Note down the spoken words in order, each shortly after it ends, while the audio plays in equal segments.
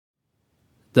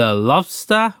The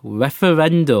Lobster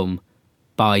Referendum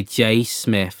by J.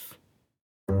 Smith.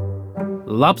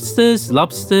 Lobsters,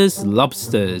 lobsters,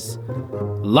 lobsters.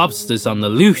 Lobsters on the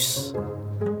loose.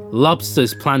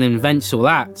 Lobsters planning vengeful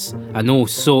acts and all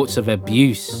sorts of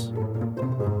abuse.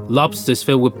 Lobsters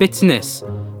filled with bitterness.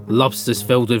 Lobsters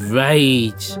filled with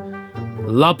rage.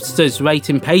 Lobsters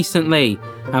waiting patiently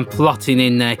and plotting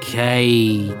in their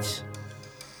cage.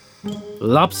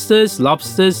 Lobsters,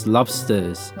 lobsters,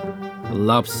 lobsters.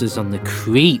 Lobsters on the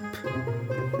creep.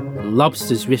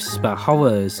 Lobsters whisper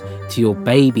horrors to your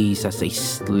babies as they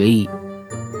sleep.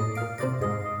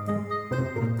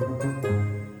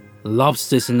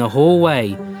 Lobsters in the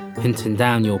hallway hunting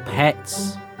down your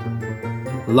pets.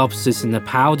 Lobsters in the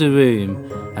powder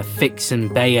room affixing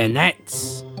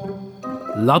bayonets.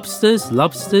 Lobsters,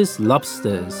 lobsters,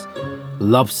 lobsters.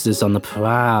 Lobsters on the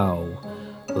prowl.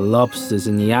 Lobsters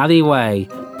in the alleyway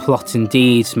plotting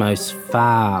deeds most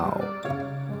foul.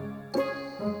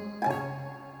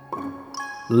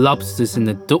 Lobsters in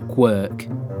the ductwork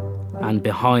and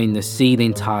behind the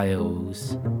ceiling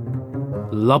tiles.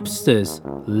 Lobsters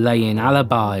laying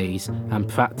alibis and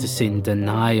practicing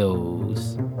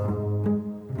denials.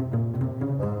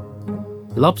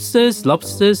 Lobsters,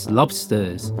 lobsters,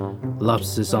 lobsters.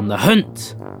 Lobsters on the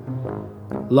hunt.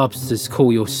 Lobsters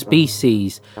call your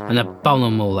species an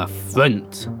abominable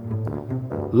affront.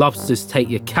 Lobsters take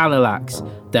your Cadillacs,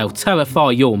 they'll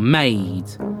terrify your maid.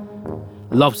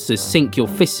 Lobsters sink your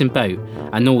fishing boat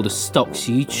and all the stocks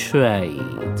you trade.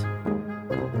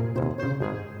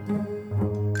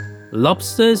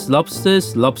 Lobsters,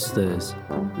 lobsters, lobsters.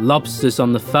 Lobsters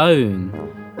on the phone.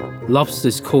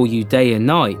 Lobsters call you day and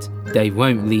night, they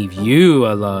won't leave you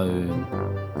alone.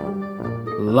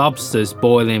 Lobsters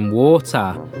boiling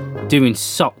water, doing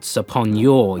shots upon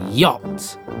your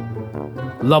yacht.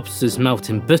 Lobsters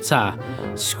melting butter,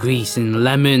 squeezing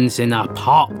lemons in a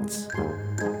pot.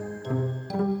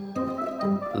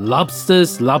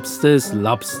 Lobsters, lobsters,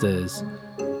 lobsters.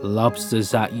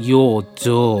 Lobsters at your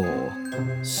door,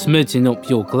 smudging up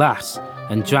your glass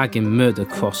and dragging mud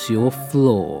across your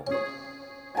floor.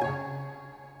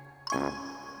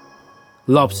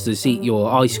 Lobsters eat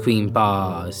your ice cream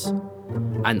bars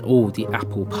and all the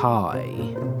apple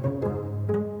pie.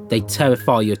 They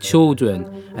terrify your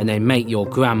children and they make your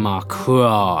grandma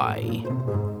cry.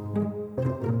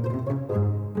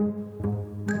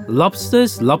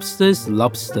 Lobsters, lobsters,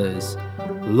 lobsters.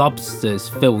 Lobsters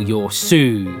fill your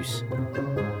shoes.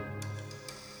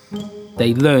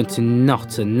 They learn to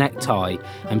knot a necktie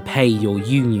and pay your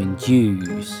union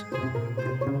dues.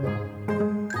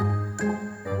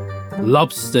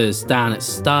 Lobsters down at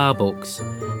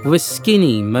Starbucks with a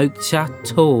skinny mocha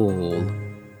tall,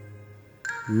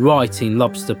 writing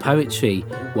lobster poetry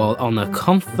while on a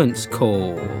conference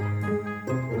call.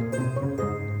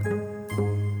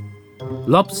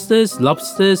 Lobsters,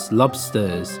 lobsters,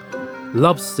 lobsters.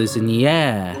 Lobsters in the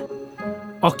air,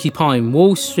 occupying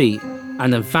Wall Street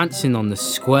and advancing on the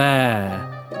square.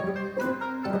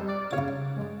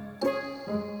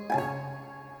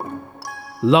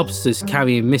 Lobsters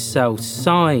carrying missile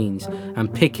signs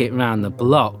and picket round the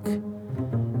block,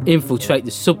 infiltrate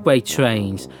the subway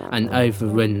trains and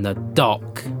overrun the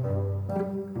dock.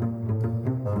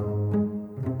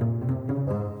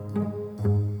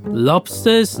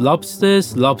 Lobsters,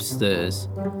 lobsters, lobsters.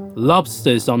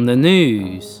 Lobsters on the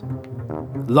news.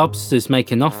 Lobsters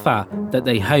make an offer that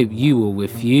they hope you will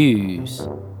refuse.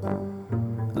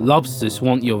 Lobsters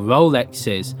want your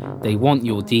Rolexes, they want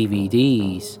your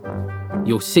DVDs,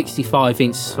 your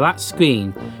 65-inch flat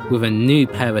screen with a new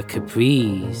pair of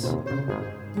capris,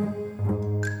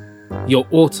 your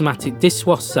automatic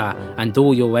dishwasher and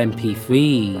all your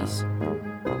MP3s,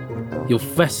 your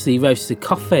freshly roasted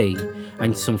coffee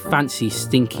and some fancy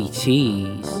stinky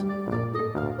cheese,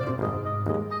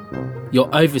 your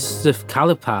overstuffed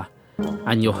caliper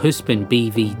and your husband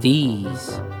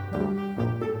BVDs,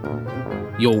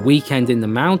 your weekend in the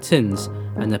mountains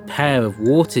and a pair of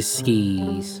water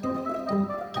skis,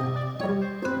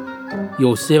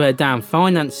 your zero down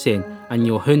financing and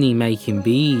your honey making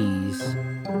bees,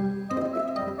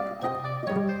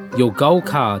 your gold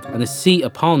card and a seat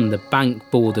upon the bank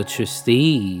board of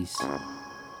trustees,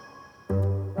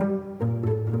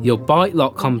 your bike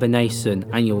lock combination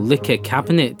and your liquor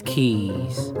cabinet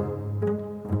keys,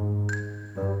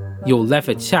 your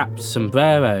leather chaps,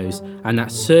 sombreros and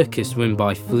that circus run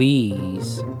by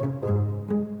fleas,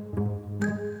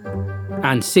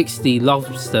 and 60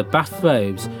 lobster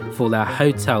bathrobes for their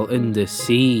hotel under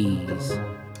seas.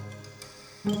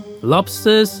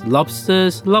 Lobsters,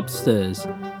 lobsters, lobsters.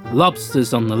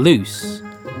 Lobsters on the loose.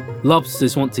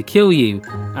 Lobsters want to kill you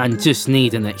and just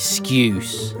need an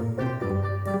excuse.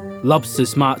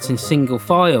 Lobsters marched in single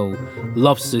file,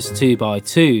 lobsters 2 by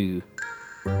 2.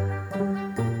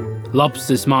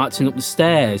 Lobsters marching up the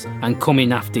stairs and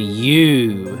coming after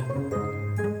you.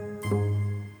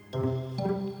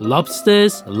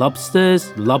 Lobsters,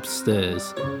 lobsters,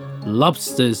 lobsters.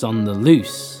 Lobsters on the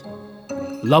loose.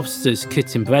 Lobsters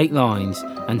cutting brake lines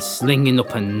and slinging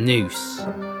up a noose.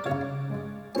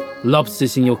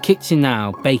 Lobsters in your kitchen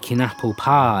now baking apple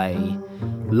pie.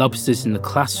 Lobsters in the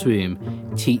classroom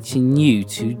teaching you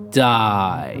to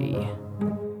die.